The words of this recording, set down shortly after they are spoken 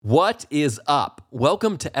What is up?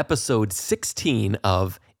 Welcome to episode 16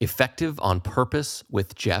 of Effective on Purpose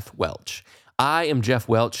with Jeff Welch. I am Jeff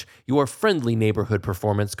Welch, your friendly neighborhood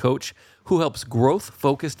performance coach who helps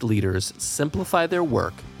growth-focused leaders simplify their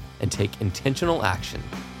work and take intentional action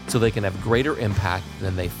so they can have greater impact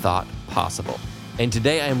than they thought possible. And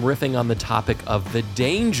today I am riffing on the topic of the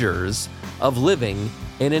dangers of living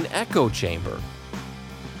in an echo chamber.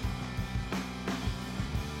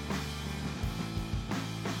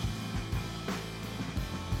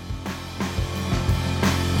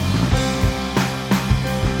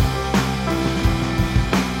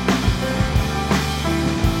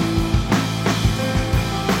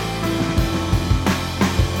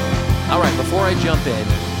 Before I jump in,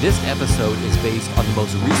 this episode is based on the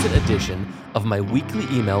most recent edition of my weekly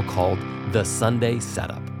email called The Sunday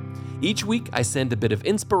Setup. Each week, I send a bit of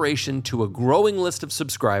inspiration to a growing list of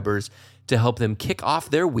subscribers to help them kick off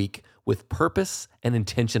their week with purpose and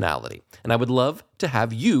intentionality. And I would love to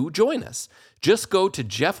have you join us. Just go to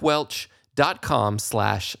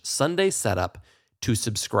jeffwelch.com/Sunday Setup to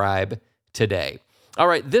subscribe today. All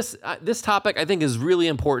right, this topic I think is really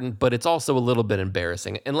important, but it's also a little bit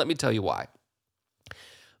embarrassing. And let me tell you why.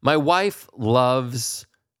 My wife loves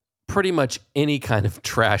pretty much any kind of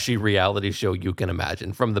trashy reality show you can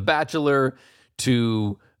imagine, from The Bachelor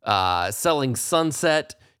to Selling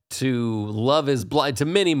Sunset to Love is Blind to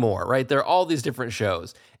many more, right? There are all these different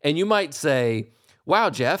shows. And you might say, wow,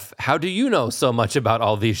 Jeff, how do you know so much about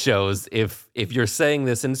all these shows if you're saying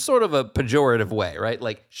this in sort of a pejorative way, right?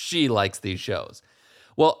 Like she likes these shows.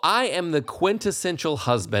 Well, I am the quintessential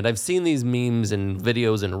husband. I've seen these memes and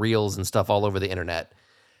videos and reels and stuff all over the internet.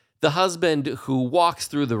 The husband who walks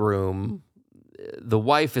through the room, the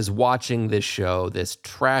wife is watching this show, this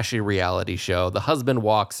trashy reality show. The husband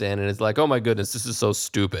walks in and is like, oh my goodness, this is so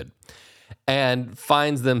stupid, and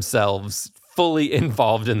finds themselves fully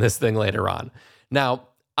involved in this thing later on. Now,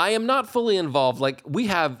 I am not fully involved. Like, we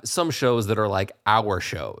have some shows that are like our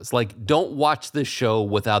shows, like don't watch this show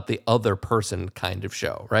without the other person kind of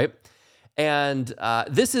show, right? And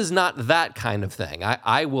this is not that kind of thing.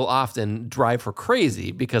 I will often drive her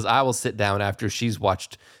crazy because I will sit down after she's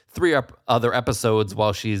watched three other episodes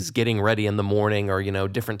while she's getting ready in the morning or,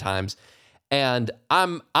 different times. And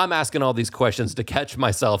I'm asking all these questions to catch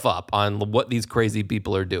myself up on what these crazy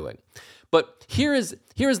people are doing. But here's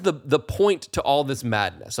the point to all this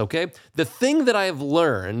madness, okay? The thing that I have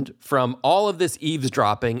learned from all of this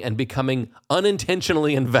eavesdropping and becoming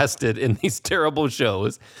unintentionally invested in these terrible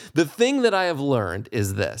shows, the thing that I have learned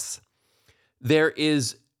is this. There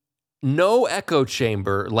is no echo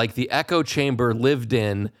chamber like the echo chamber lived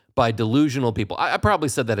in by delusional people. I probably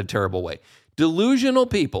said that a terrible way. Delusional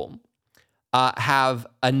people have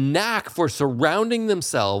a knack for surrounding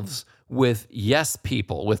themselves with yes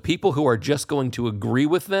people, with people who are just going to agree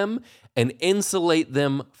with them and insulate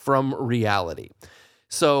them from reality.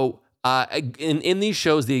 So in these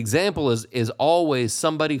shows, the example is always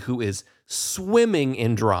somebody who is swimming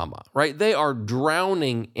in drama, right? They are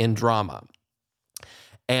drowning in drama.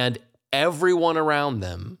 And everyone around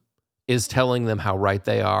them is telling them how right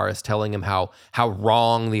they are, is telling them how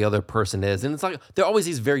wrong the other person is. And it's like, there are always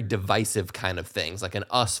these very divisive kind of things, like an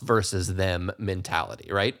us versus them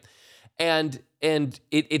mentality, right? And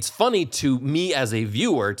it's funny to me as a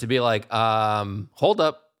viewer to be like, hold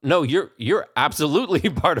up. No, you're absolutely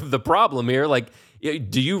part of the problem here. Like,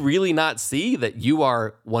 do you really not see that you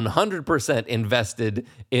are 100% invested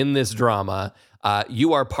in this drama?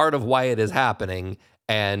 You are part of why it is happening.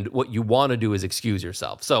 And what you want to do is excuse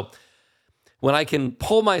yourself. So when I can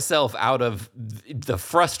pull myself out of the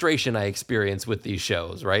frustration I experience with these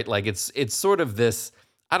shows, right? Like it's sort of this,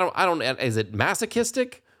 I don't, is it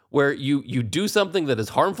masochistic? Where you do something that is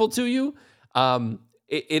harmful to you,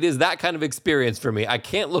 it is that kind of experience for me. I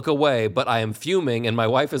can't look away, but I am fuming, and my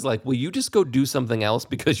wife is like, will you just go do something else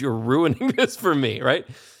because you're ruining this for me, right?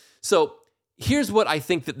 So here's what I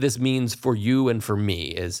think that this means for you and for me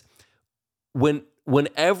is when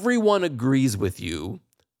everyone agrees with you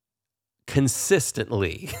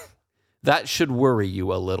consistently, that should worry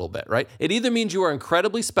you a little bit, right? It either means you are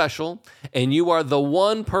incredibly special and you are the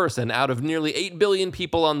one person out of nearly 8 billion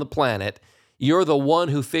people on the planet, you're the one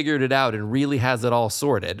who figured it out and really has it all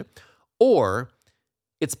sorted, or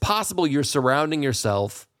it's possible you're surrounding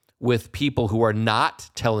yourself with people who are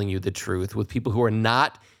not telling you the truth, with people who are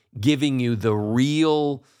not giving you the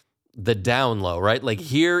down low, right? Like,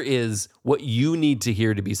 here is what you need to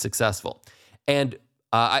hear to be successful. And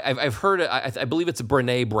I've heard, I believe it's a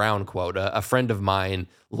Brené Brown quote. A friend of mine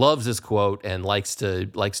loves this quote and likes to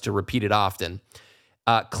repeat it often.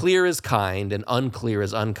 Clear is kind and unclear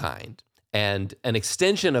is unkind. And an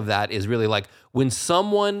extension of that is really like when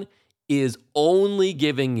someone is only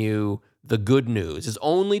giving you the good news, is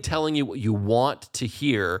only telling you what you want to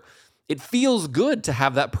hear, it feels good to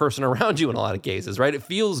have that person around you in a lot of cases, right? It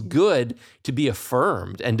feels good to be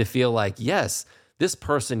affirmed and to feel like, yes, this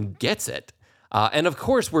person gets it. And of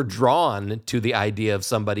course, we're drawn to the idea of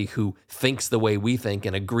somebody who thinks the way we think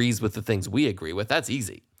and agrees with the things we agree with. That's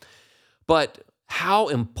easy. But how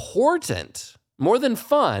important, more than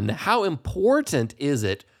fun, how important is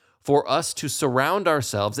it for us to surround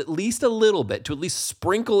ourselves at least a little bit, to at least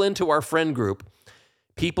sprinkle into our friend group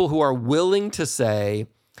people who are willing to say,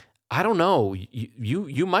 I don't know,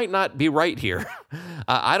 you might not be right here.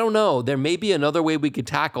 I don't know, there may be another way we could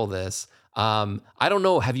tackle this. I don't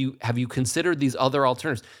know, have you considered these other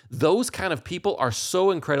alternatives? Those kind of people are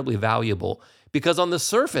so incredibly valuable because on the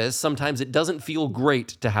surface, sometimes it doesn't feel great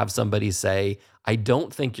to have somebody say, I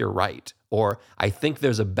don't think you're right, or I think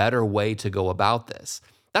there's a better way to go about this.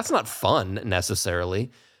 That's not fun necessarily,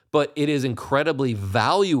 but it is incredibly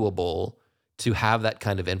valuable to have that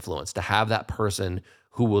kind of influence, to have that person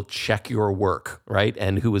who will check your work, right?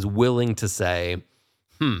 And who is willing to say,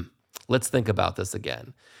 let's think about this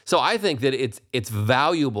again. So I think that it's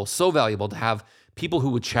valuable, so valuable to have people who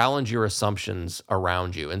would challenge your assumptions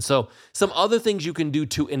around you. And so some other things you can do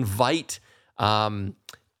to invite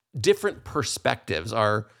different perspectives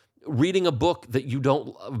are reading a book that you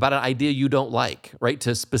don't, about an idea you don't like, right?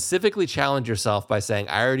 To specifically challenge yourself by saying,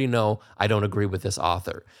 I already know I don't agree with this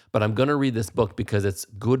author, but I'm going to read this book because it's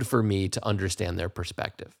good for me to understand their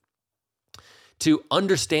perspective. To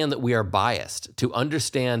understand that we are biased, to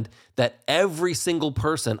understand that every single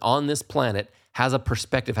person on this planet has a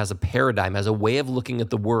perspective, has a paradigm, has a way of looking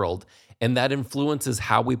at the world, and that influences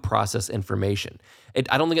how we process information.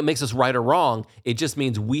 I don't think it makes us right or wrong. It just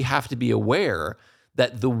means we have to be aware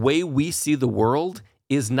that the way we see the world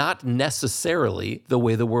is not necessarily the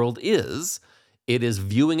way the world is. It is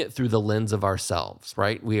viewing it through the lens of ourselves,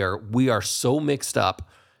 right? We are so mixed up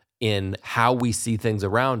in how we see things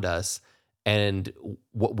around us, and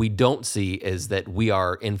what we don't see is that we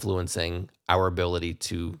are influencing our ability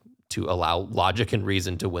to allow logic and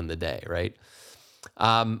reason to win the day, right?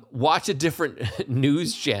 Watch a different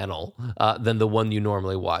news channel than the one you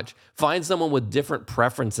normally watch. Find someone with different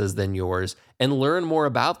preferences than yours and learn more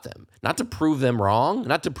about them. Not to prove them wrong,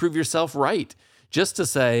 not to prove yourself right, just to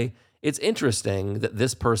say, it's interesting that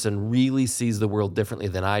this person really sees the world differently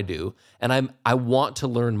than I do, and I want to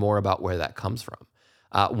learn more about where that comes from.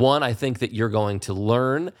 One, I think that you're going to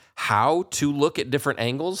learn how to look at different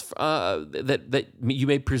angles that you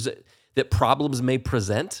may present, that problems may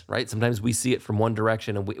present, right? Sometimes we see it from one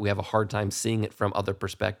direction and we have a hard time seeing it from other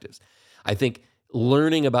perspectives. I think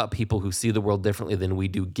learning about people who see the world differently than we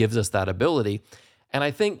do gives us that ability. And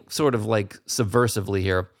I think sort of like subversively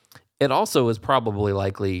here, it also is probably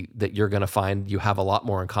likely that you're going to find you have a lot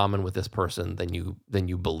more in common with this person than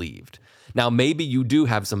you believed. Now, maybe you do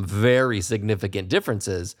have some very significant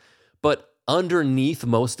differences, but underneath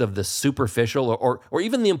most of the superficial or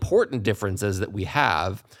even the important differences that we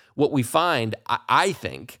have, what we find, I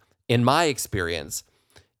think, in my experience,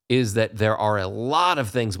 is that there are a lot of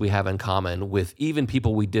things we have in common with even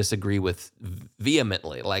people we disagree with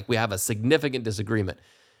vehemently. Like we have a significant disagreement.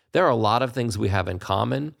 There are a lot of things we have in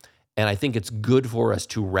common, and I think it's good for us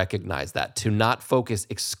to recognize that, to not focus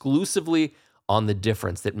exclusively on the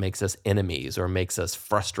difference that makes us enemies or makes us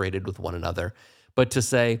frustrated with one another, but to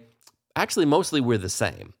say, actually, mostly we're the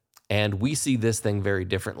same. And we see this thing very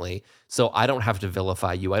differently, so I don't have to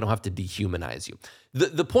vilify you. I don't have to dehumanize you.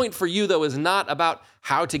 The point for you, though, is not about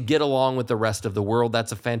how to get along with the rest of the world.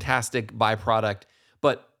 That's a fantastic byproduct.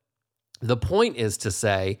 But the point is to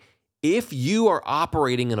say, if you are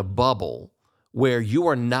operating in a bubble where you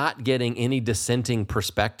are not getting any dissenting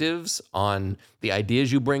perspectives on the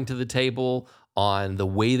ideas you bring to the table, on the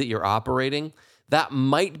way that you're operating, that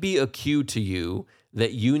might be a cue to you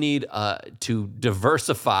that you need to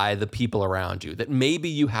diversify the people around you, that maybe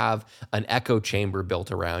you have an echo chamber built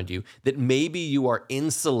around you, that maybe you are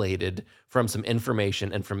insulated from some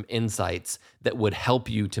information and from insights that would help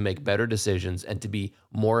you to make better decisions and to be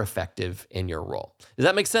more effective in your role. Does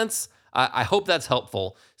that make sense? I hope that's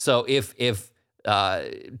helpful. So if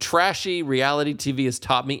trashy reality TV has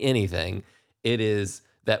taught me anything, it is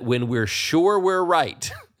that when we're sure we're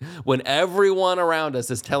right, when everyone around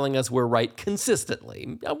us is telling us we're right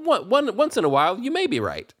consistently, once in a while, you may be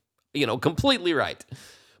right, completely right.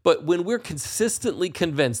 But when we're consistently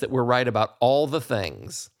convinced that we're right about all the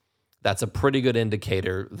things, that's a pretty good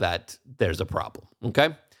indicator that there's a problem,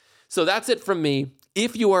 okay? So that's it from me.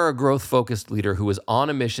 If you are a growth-focused leader who is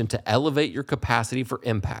on a mission to elevate your capacity for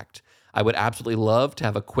impact, I would absolutely love to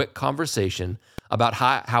have a quick conversation about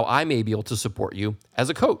how I may be able to support you as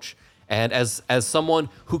a coach and as someone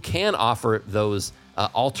who can offer those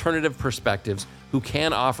alternative perspectives, who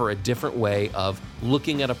can offer a different way of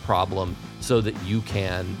looking at a problem so that you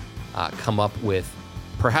can come up with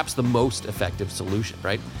perhaps the most effective solution,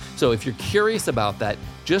 right? So if you're curious about that,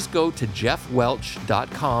 just go to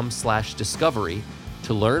jeffwelch.com/discovery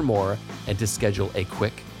to learn more and to schedule a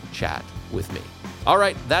quick chat with me. All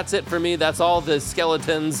right, that's it for me. That's all the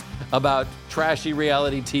skeletons about trashy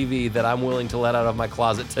reality TV that I'm willing to let out of my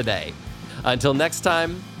closet today. Until next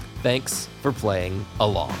time, thanks for playing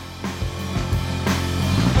along.